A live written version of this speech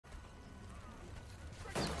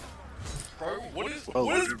Oh,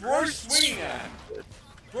 what is bro swinging at?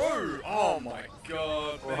 Bro, oh my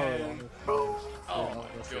god, man. Bro. Oh my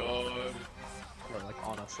god. Bro, like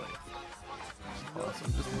honestly. I'm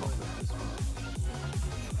just not with this one.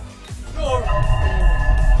 No!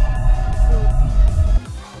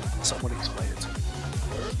 Someone explain it to me.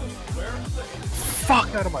 Where's the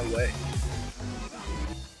Fuck out of my way.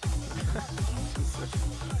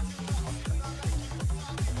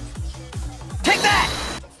 Take that!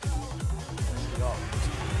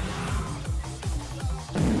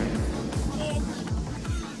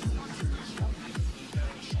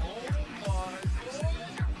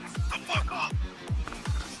 The fuck up.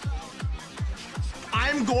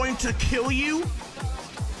 I'm going to kill you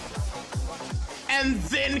and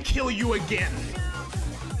then kill you again.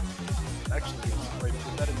 Actually, wait,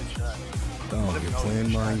 put that in the chat. Oh, you're playing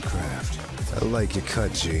Minecraft. I like your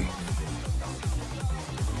cut, G.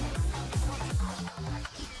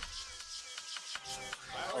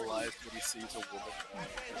 Alive when he sees a woman.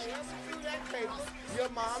 Your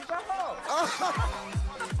mom's a hoe.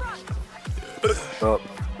 Stop.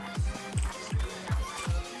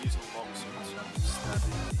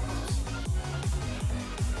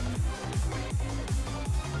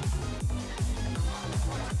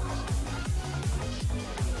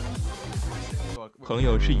《朋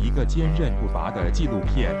友》是一个坚韧不拔的纪录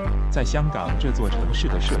片，在香港这座城市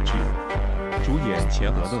的设置。主演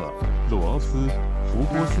钱德勒、罗欧斯、福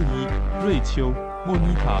波斯尼、瑞秋、莫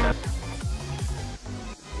妮卡。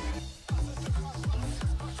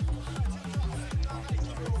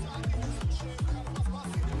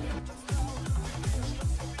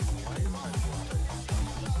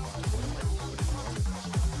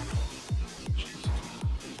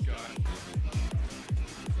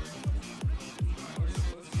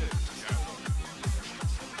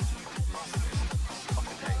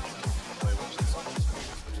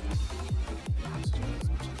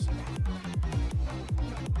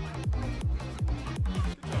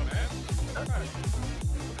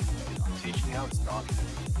Teach me how it's done.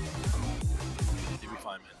 You'll be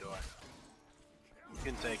fine, man. Do I? You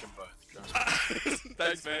can take them both. Trust me.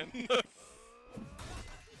 Thanks, man.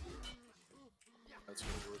 That's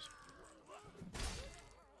what it was.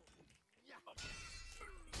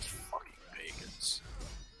 Fucking pagans.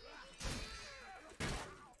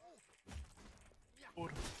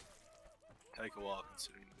 Take a while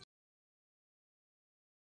considering this.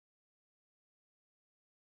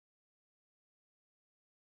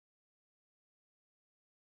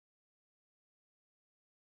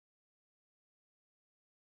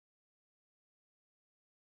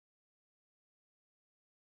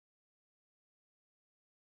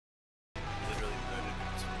 Literally murdered him.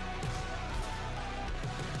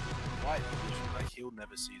 Why? Like he'll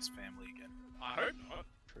never see his family again. I hope not.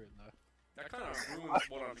 True though. That kind of ruins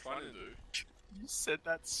what I'm trying to do. You said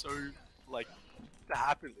that so like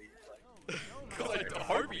happily. Like, Cause I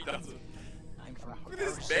hope he doesn't. Look at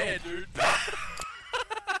this man, dude.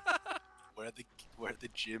 we're at the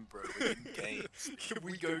gym, bro. We're in games. Can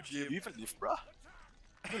we go Do you gym? even lift, bruh?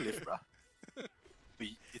 You even lift, bruh?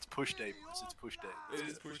 It's push day, boys. It's push day. It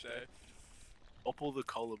is push day. Up all the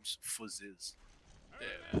columns for Ziz. Yeah,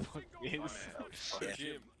 man. Yes. Oh, man. Go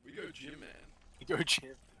gym. We go gym, man. Go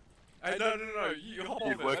gym. Hey, no. You hop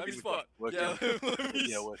Yeah, on, man. work Let me in, spot. work Yeah, in. let me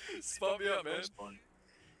Yeah, work. spot me up, man.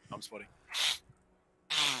 I'm spotting.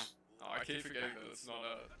 Oh, I keep forgetting that it's not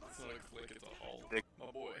a click, it's a hole. Dick. My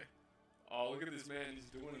boy. Oh, look at this man. He's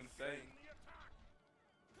doing a thing.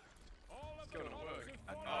 It's going to work.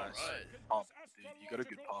 Nice. Alright. Pump, dude. You got a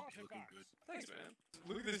good pump. You're looking good. Thanks, man.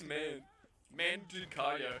 Look at this man. Man did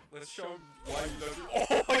cardio. Let's show him why you don't do.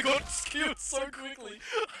 Oh, I got killed so quickly.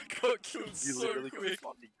 I got killed You so literally quick.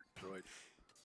 got fucking